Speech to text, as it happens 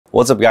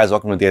What's up guys,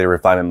 welcome to Daily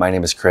Refinement. My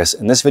name is Chris.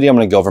 In this video, I'm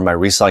going to go over my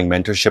reselling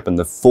mentorship and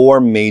the 4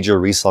 major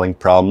reselling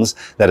problems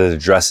that it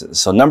addresses.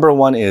 So number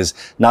 1 is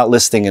not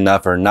listing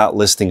enough or not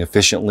listing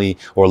efficiently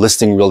or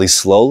listing really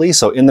slowly.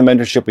 So in the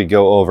mentorship, we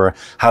go over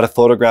how to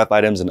photograph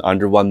items in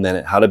under 1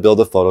 minute, how to build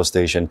a photo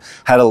station,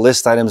 how to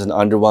list items in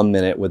under 1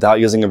 minute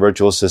without using a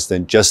virtual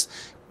assistant, just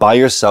by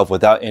yourself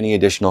without any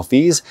additional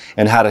fees,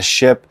 and how to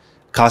ship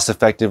cost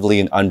effectively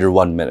in under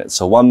 1 minute.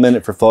 So 1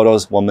 minute for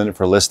photos, 1 minute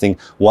for listing,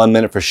 1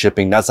 minute for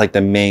shipping. That's like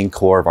the main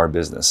core of our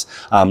business.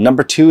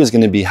 Number 2 is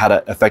going to be how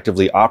to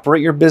effectively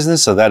operate your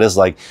business. So that is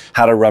like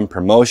how to run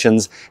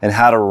promotions and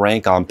how to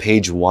rank on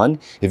page 1.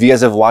 If you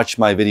guys have watched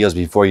my videos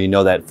before, you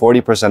know that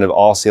 40% of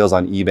all sales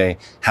on eBay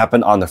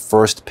happen on the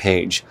first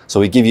page.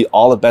 So we give you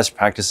all the best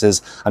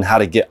practices on how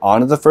to get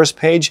onto the first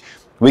page.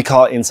 We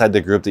call it inside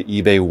the group the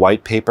eBay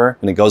white paper,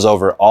 and it goes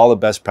over all the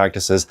best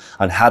practices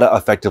on how to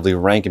effectively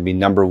rank and be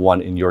number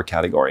 1 in your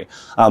category.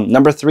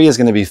 Number 3 is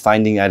going to be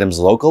finding items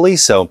locally.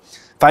 So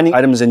finding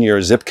items in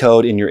your zip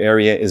code in your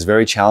area is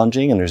very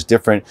challenging, and there's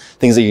different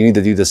things that you need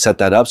to do to set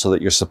that up so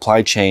that your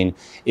supply chain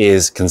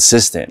is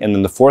consistent. And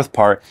then the 4th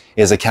part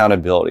is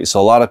accountability. So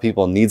a lot of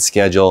people need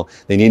schedule,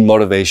 they need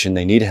motivation,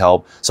 they need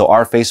help. So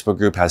our Facebook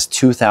group has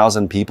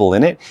 2,000 people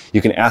in it.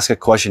 You can ask a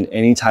question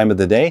any time of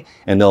the day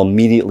and they'll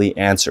immediately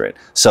answer it.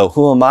 So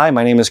who am I?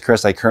 My name is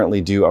Chris. I currently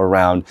do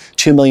around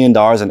 $2 million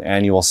in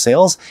annual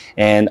sales,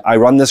 and I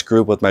run this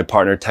group with my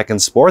partner Tech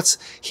and Sports.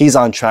 He's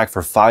on track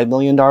for $5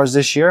 million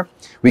this year.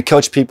 We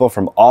coach people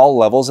from all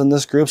levels in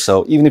this group.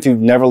 So even if you've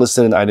never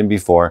listed an item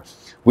before,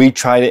 we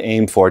try to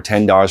aim for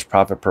 $10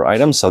 profit per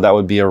item. So that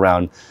would be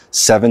around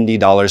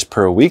 $70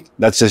 per week.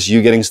 That's just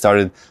you getting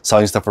started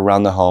selling stuff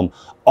around the home,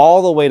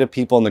 all the way to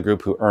people in the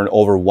group who earn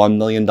over $1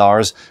 million.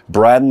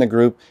 Brad in the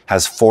group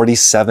has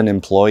 47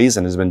 employees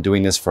and has been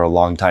doing this for a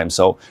long time.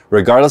 So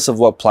regardless of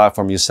what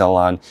platform you sell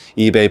on,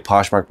 eBay,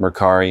 Poshmark,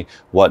 Mercari,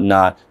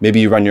 whatnot,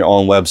 maybe you run your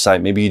own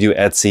website, maybe you do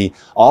Etsy,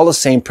 all the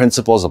same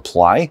principles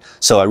apply.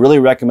 So I really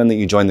recommend that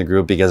you join the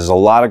group because there's a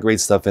lot of great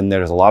stuff in there.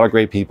 There's a lot of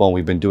great people, and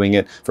we've been doing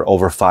it for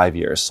over 5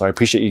 years. So I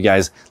appreciate you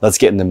guys. Let's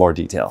get into more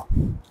detail.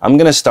 I'm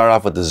going to start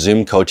off with the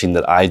Zoom coaching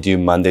that I do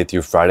Monday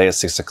through Friday at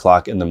 6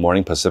 o'clock in the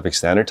morning Pacific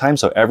Standard Time.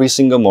 So every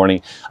single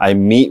morning, I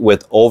meet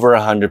with over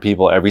 100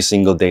 people every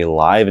single day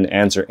live and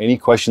answer any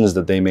questions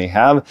that they may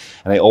have.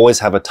 And I always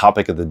have a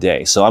topic of the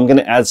day. So I'm going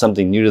to add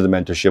something new to the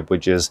mentorship,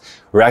 which is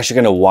we're actually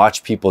going to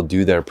watch people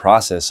do their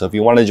process. So if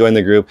you want to join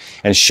the group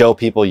and show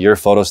people your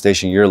photo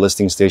station, your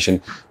listing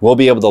station, we'll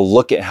be able to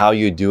look at how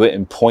you do it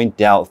and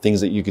point out things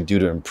that you could do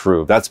to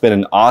improve. That's been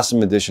an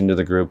awesome addition to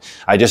the group.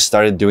 I just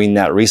started doing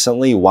that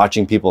recently,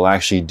 watching people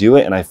actually do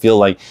it. And I feel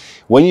like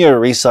when you're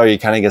a reseller, you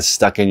kind of get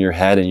stuck in your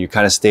head and you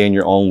kind of stay in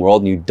your own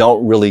world and you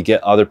don't really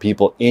get other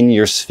people in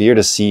your sphere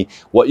to see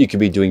what you could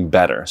be doing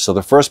better. So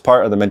the first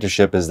part of the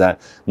mentorship is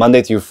that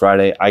Monday through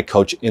Friday, I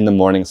coach in the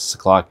morning, 6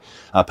 o'clock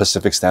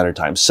Pacific Standard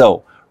Time.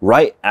 So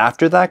right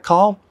after that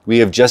call, we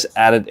have just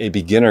added a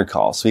beginner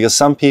call. So because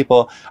some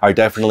people are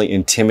definitely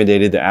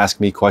intimidated to ask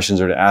me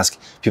questions or to ask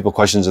people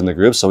questions in the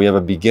group. So we have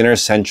a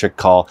beginner-centric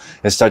call.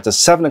 It starts at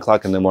 7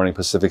 o'clock in the morning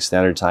Pacific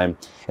Standard Time.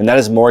 And that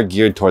is more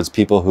geared towards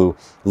people who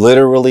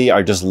literally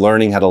are just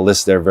learning how to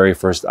list their very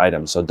first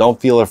item. So don't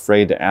feel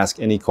afraid to ask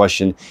any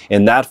question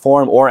in that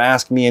form or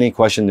ask me any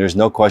question. There's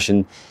no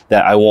question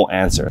that I won't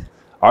answer.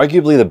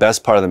 Arguably, the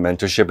best part of the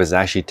mentorship is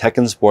actually Tech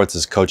and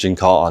Sports' coaching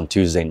call on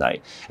Tuesday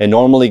night. It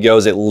normally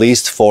goes at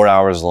least 4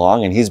 hours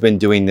long, and he's been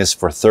doing this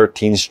for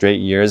 13 straight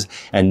years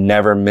and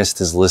never missed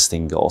his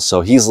listing goal. So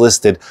he's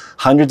listed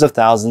hundreds of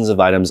thousands of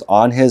items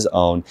on his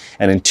own,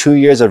 and in 2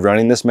 years of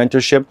running this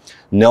mentorship,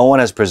 no one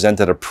has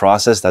presented a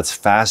process that's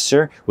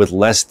faster with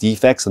less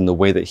defects than the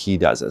way that he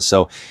does it.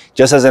 So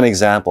just as an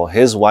example,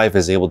 his wife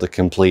is able to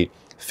complete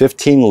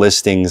 15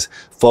 listings,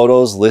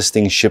 photos,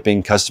 listing,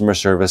 shipping, customer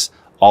service,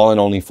 all in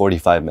only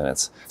 45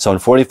 minutes. So in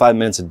 45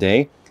 minutes a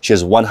day, she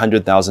has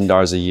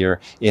 $100,000 a year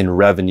in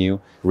revenue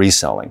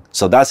reselling.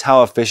 So that's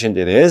how efficient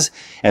it is.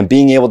 And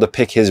being able to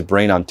pick his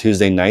brain on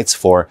Tuesday nights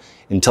for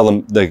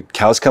until the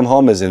cows come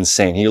home is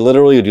insane. He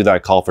literally will do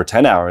that call for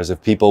 10 hours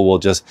if people will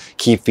just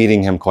keep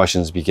feeding him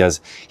questions because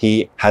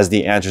he has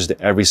the answers to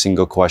every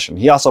single question.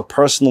 He also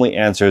personally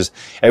answers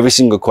every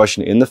single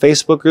question in the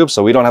Facebook group.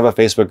 So we don't have a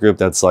Facebook group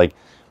that's like,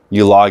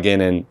 you log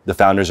in and the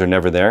founders are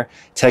never there.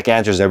 Tech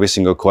answers every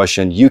single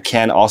question. You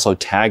can also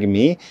tag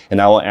me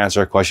and I will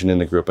answer a question in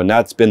the group. And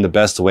that's been the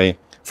best way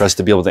for us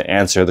to be able to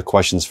answer the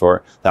questions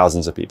for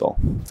thousands of people.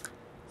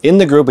 In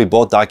the group, we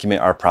both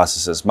document our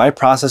processes. My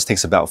process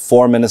takes about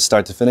 4 minutes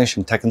start to finish,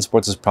 and Tech and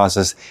Sports'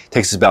 process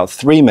takes about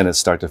 3 minutes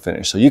start to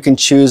finish. So you can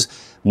choose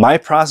my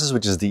process,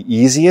 which is the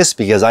easiest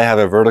because I have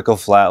a vertical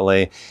flat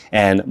lay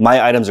and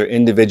my items are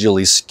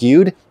individually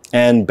skewed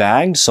and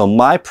bagged. So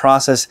my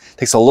process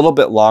takes a little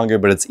bit longer,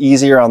 but it's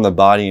easier on the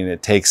body and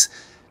it takes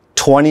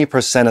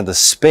 20% of the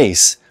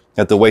space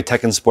at the way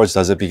Tech and Sports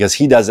does it because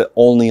he does it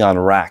only on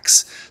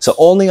racks. So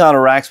only on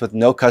racks with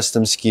no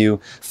custom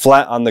SKU,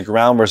 flat on the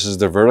ground versus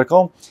the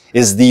vertical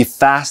is the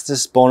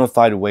fastest bona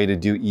fide way to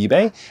do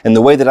eBay. And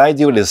the way that I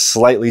do it is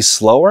slightly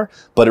slower,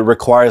 but it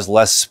requires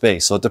less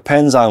space. So it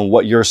depends on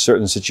what your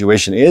certain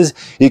situation is.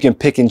 You can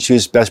pick and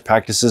choose best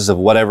practices of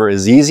whatever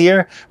is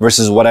easier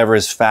versus whatever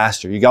is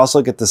faster. You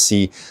also get to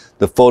see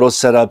the photo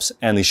setups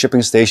and the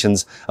shipping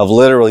stations of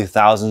literally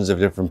thousands of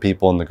different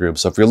people in the group.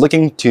 So if you're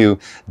looking to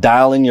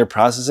dial in your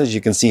processes, you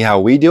can see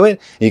how we do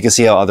it, and you can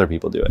see how other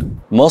people do it.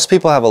 Most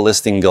people have a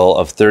listing goal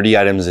of 30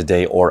 items a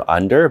day or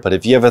under, but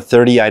if you have a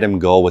 30 item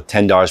goal with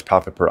 $10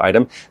 profit per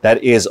item,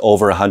 that is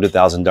over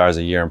 $100,000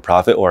 a year in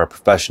profit or a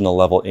professional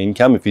level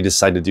income if you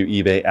decide to do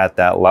eBay at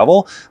that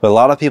level. But a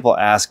lot of people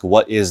ask,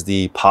 what is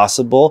the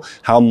possible?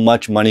 How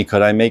much money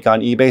could I make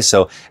on eBay?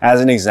 So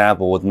as an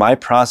example, with my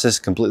process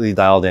completely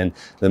dialed in,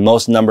 the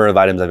most number of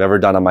items I've ever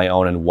done on my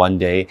own in one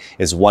day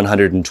is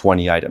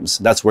 120 items.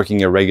 That's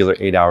working a regular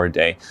 8-hour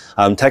day.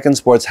 Tech and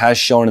Sports has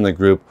shown in the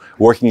group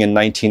working a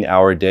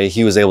 19-hour day.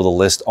 He was able to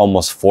list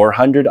almost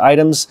 400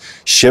 items,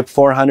 ship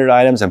 400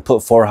 items, and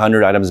put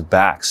 400 items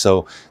back.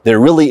 So there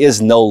really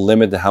is no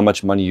limit to how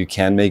much money you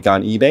can make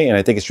on eBay. And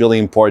I think it's really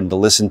important to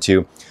listen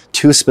to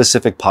two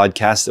specific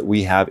podcasts that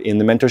we have in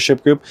the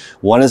mentorship group.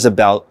 One is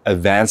about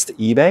advanced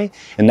eBay,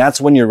 and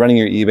that's when you're running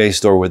your eBay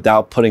store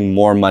without putting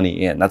more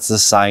money in. That's the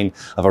sign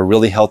of a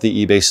really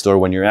healthy eBay store,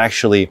 when you're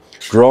actually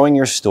growing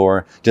your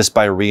store just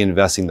by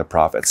reinvesting the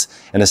profits.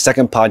 And the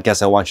second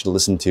podcast I want you to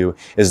listen to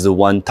is the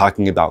one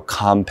talking about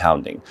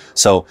compounding.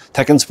 So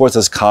Tech and Sports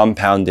has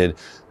compounded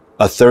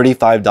a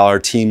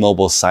 $35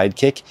 T-Mobile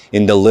Sidekick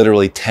into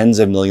literally tens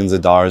of millions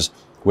of dollars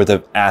worth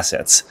of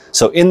assets.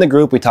 So in the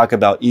group, we talk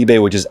about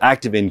eBay, which is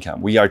active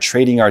income. We are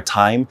trading our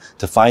time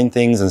to find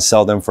things and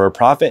sell them for a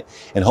profit.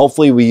 And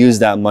hopefully we use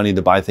that money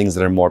to buy things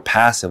that are more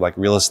passive, like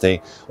real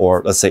estate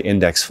or let's say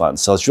index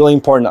funds. So it's really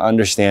important to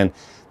understand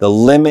the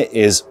limit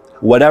is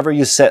whatever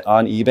you set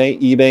on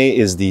eBay. eBay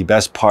is the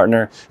best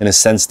partner in a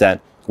sense that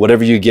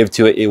whatever you give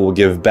to it, it will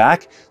give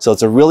back. So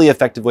it's a really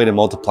effective way to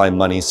multiply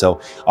money. So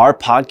our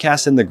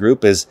podcast in the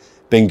group is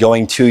been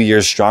going 2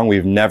 years strong.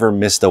 We've never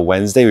missed a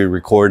Wednesday. We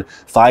record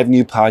 5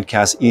 new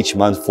podcasts each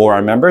month for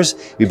our members.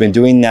 We've been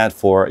doing that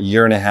for a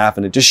year and a half,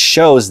 and it just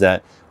shows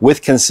that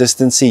with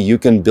consistency, you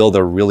can build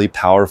a really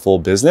powerful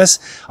business.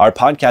 Our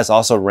podcast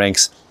also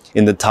ranks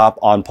in the top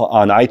on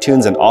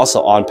iTunes and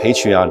also on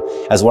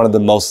Patreon as one of the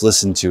most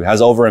listened to, has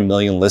over 1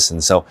 million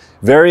listens. So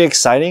very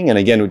exciting. And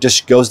again, it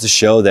just goes to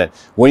show that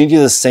when you do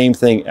the same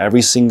thing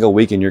every single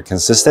week and you're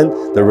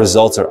consistent, the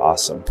results are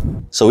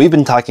awesome. So we've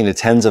been talking to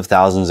tens of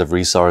thousands of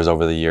resellers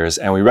over the years,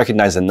 and we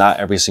recognize that not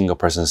every single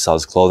person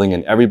sells clothing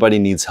and everybody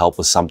needs help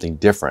with something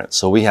different.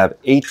 So we have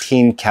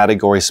 18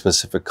 category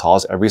specific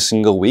calls every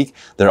single week.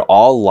 They're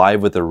all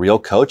live with a real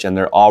coach, and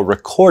they're all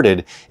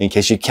recorded. In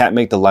case you can't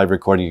make the live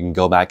recording, you can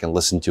go back and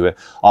listen to it.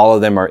 All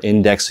of them are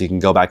indexed, so you can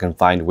go back and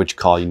find which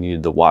call you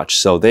needed to watch.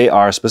 So they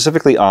are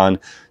specifically on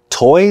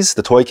toys,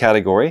 the toy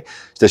category,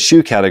 the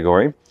shoe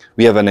category.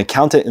 We have an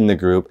accountant in the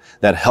group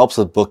that helps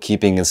with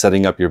bookkeeping and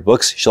setting up your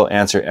books. She'll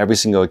answer every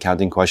single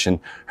accounting question.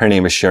 Her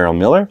name is Cheryl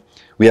Miller.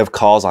 We have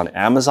calls on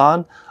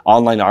Amazon,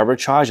 online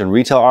arbitrage, and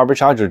retail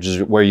arbitrage, which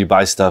is where you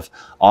buy stuff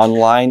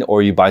online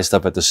or you buy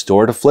stuff at the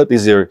store to flip.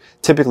 These are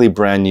typically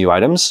brand new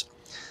items.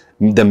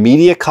 The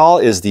media call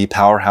is the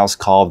powerhouse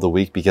call of the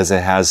week because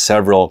it has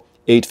several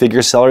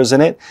 8-figure sellers in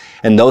it,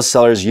 and those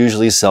sellers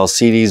usually sell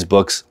CDs,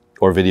 books,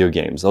 or video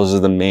games. Those are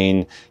the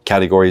main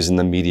categories in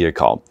the media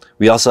call.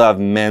 We also have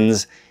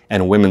men's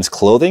and women's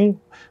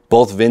clothing,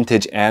 both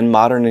vintage and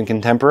modern and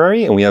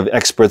contemporary, and we have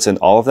experts in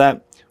all of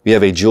that. We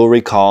have a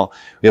jewelry call.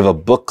 We have a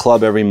book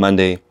club every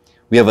Monday.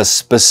 We have a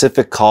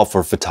specific call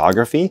for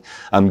photography.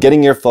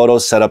 Getting your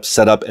photos set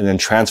up, and then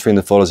transferring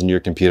the photos into your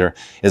computer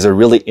is a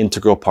really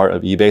integral part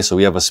of eBay, so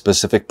we have a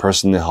specific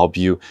person to help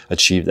you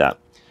achieve that.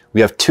 We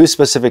have 2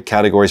 specific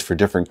categories for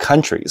different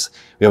countries.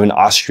 We have an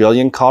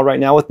Australian call right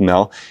now with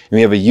Mel, and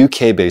we have a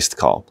UK-based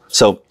call.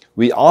 So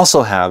we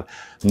also have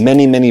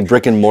many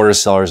brick and mortar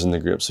sellers in the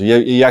group. So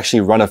you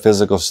actually run a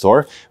physical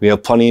store. We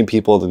have plenty of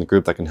people in the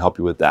group that can help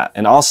you with that.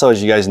 And also,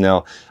 as you guys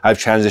know, I've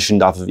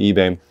transitioned off of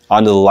eBay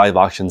onto the live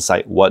auction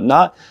site,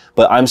 Whatnot,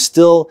 but I'm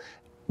still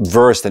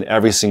versed in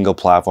every single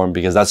platform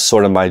because that's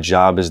sort of my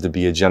job, is to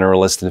be a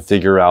generalist and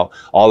figure out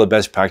all the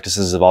best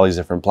practices of all these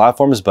different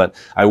platforms. But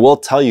I will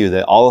tell you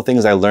that all the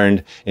things I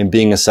learned in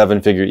being a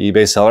 7-figure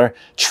eBay seller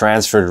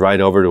transferred right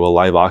over to a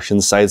live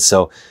auction site.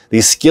 So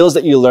these skills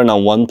that you learn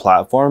on one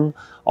platform,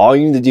 all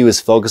you need to do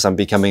is focus on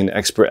becoming an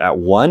expert at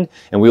one,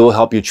 and we will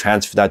help you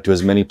transfer that to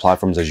as many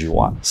platforms as you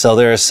want. So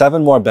there are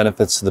 7 more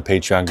benefits to the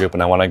Patreon group,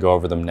 and I want to go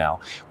over them now.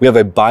 We have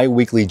a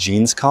bi-weekly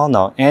jeans call.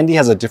 Now, Andy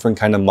has a different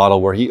kind of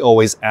model where he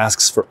always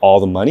asks for all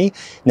the money.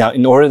 Now,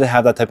 in order to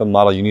have that type of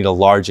model, you need a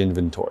large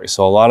inventory.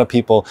 So a lot of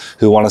people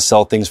who want to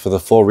sell things for the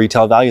full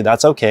retail value,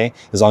 that's okay,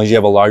 as long as you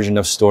have a large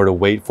enough store to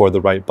wait for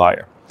the right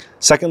buyer.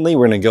 Secondly,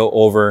 we're going to go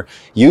over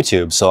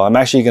YouTube. So I'm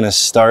actually going to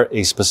start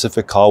a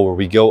specific call where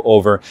we go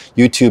over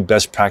YouTube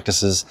best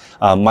practices.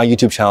 My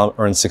YouTube channel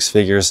earns 6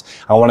 figures.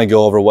 I want to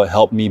go over what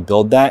helped me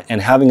build that, and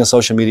having a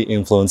social media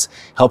influence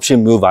helps you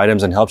move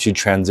items and helps you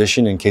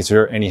transition in case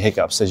there are any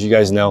hiccups. As you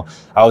guys know,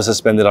 I was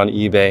suspended on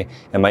eBay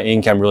and my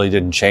income really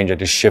didn't change. I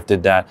just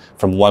shifted that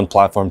from one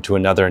platform to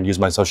another and used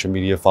my social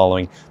media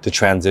following to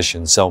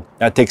transition. So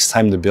that takes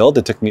time to build.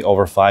 It took me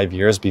over 5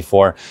 years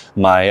before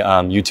my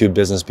YouTube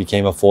business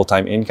became a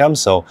full-time income.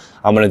 So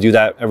I'm going to do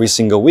that every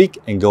single week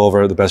and go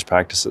over the best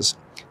practices.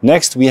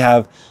 Next, we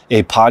have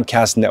a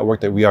podcast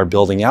network that we are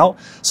building out.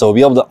 So we'll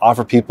be able to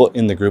offer people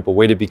in the group a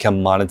way to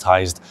become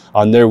monetized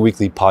on their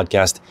weekly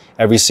podcast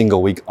every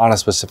single week on a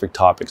specific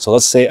topic. So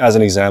let's say, as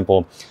an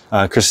example,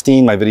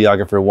 Christine, my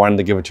videographer, wanted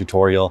to give a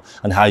tutorial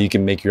on how you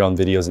can make your own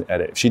videos and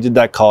edit. If she did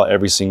that call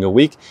every single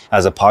week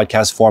as a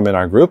podcast form in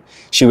our group,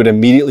 she would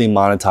immediately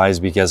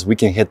monetize because we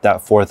can hit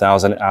that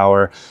 4,000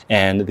 hour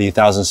and the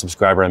 1,000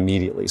 subscriber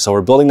immediately. So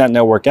we're building that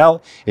network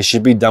out. It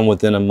should be done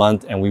within a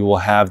month, and we will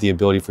have the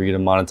ability for you to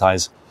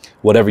monetize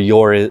whatever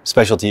your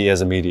specialty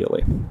is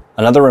immediately.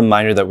 Another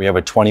reminder that we have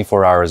a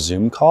 24-hour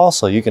Zoom call,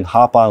 so you can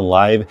hop on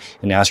live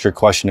and ask your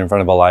question in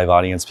front of a live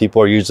audience.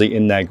 People are usually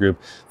in that group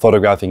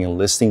photographing and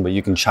listing, but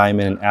you can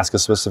chime in and ask a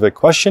specific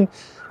question.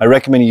 I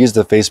recommend you use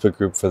the Facebook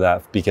group for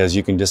that because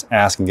you can just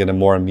ask and get a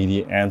more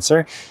immediate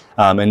answer.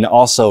 And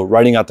also,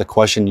 writing out the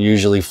question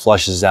usually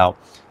flushes out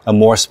a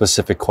more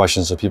specific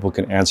question so people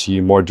can answer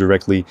you more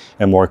directly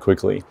and more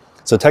quickly.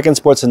 So Tech and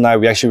Sports and I,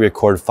 we actually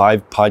record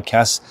 5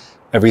 podcasts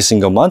every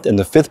single month. And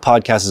the 5th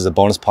podcast is a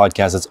bonus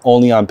podcast that's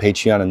only on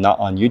Patreon and not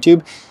on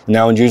YouTube. And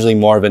that one's usually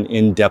more of an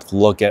in-depth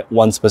look at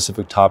one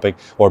specific topic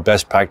or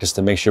best practice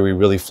to make sure we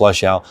really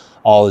flush out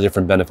all the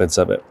different benefits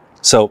of it.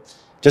 So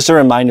just a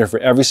reminder, for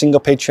every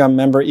single Patreon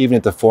member, even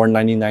at the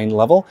 $4.99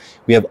 level,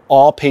 we have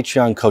all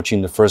Patreon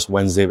coaching the first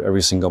Wednesday of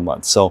every single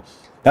month. So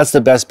that's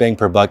the best bang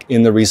per buck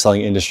in the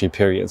reselling industry,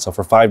 period. So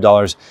for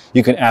 $5,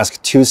 you can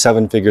ask 2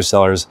 7-figure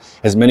sellers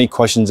as many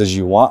questions as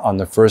you want on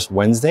the first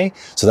Wednesday.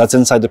 So that's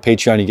inside the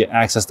Patreon. You get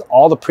access to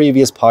all the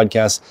previous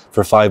podcasts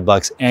for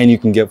 $5, and you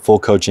can get full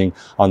coaching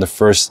on the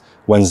first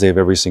Wednesday of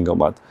every single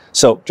month.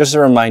 So just a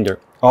reminder,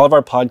 all of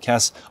our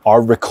podcasts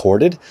are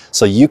recorded,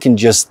 so you can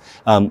just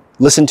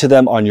listen to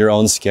them on your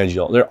own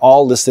schedule. They're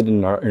all listed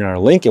in our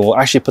link, and we'll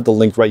actually put the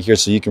link right here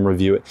so you can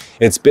review it.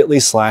 It's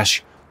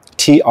bit.ly/TRP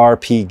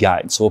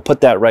guide. So we'll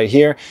put that right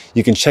here.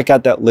 You can check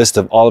out that list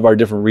of all of our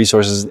different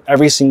resources.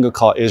 Every single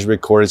call is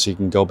recorded, so you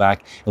can go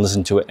back and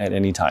listen to it at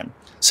any time.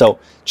 So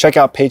check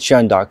out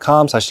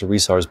patreon.com/the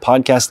Resellers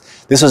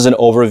Podcast. This was an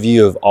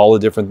overview of all the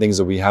different things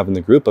that we have in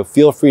the group, but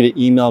feel free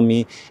to email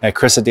me at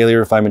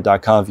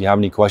chris@dailyrefinement.com if you have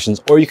any questions,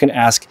 or you can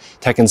ask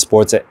Tech and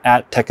Sports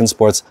at Tech and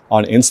Sports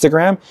on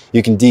Instagram.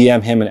 You can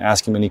DM him and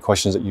ask him any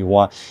questions that you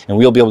want, and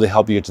we'll be able to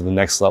help you get to the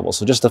next level.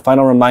 So just a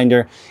final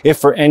reminder, if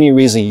for any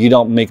reason you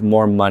don't make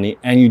more money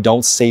and you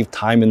don't save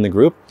time in the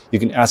group, you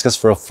can ask us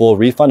for a full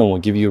refund and we'll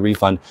give you a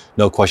refund,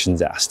 no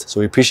questions asked. So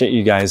we appreciate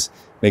you guys.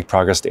 Make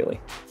progress daily.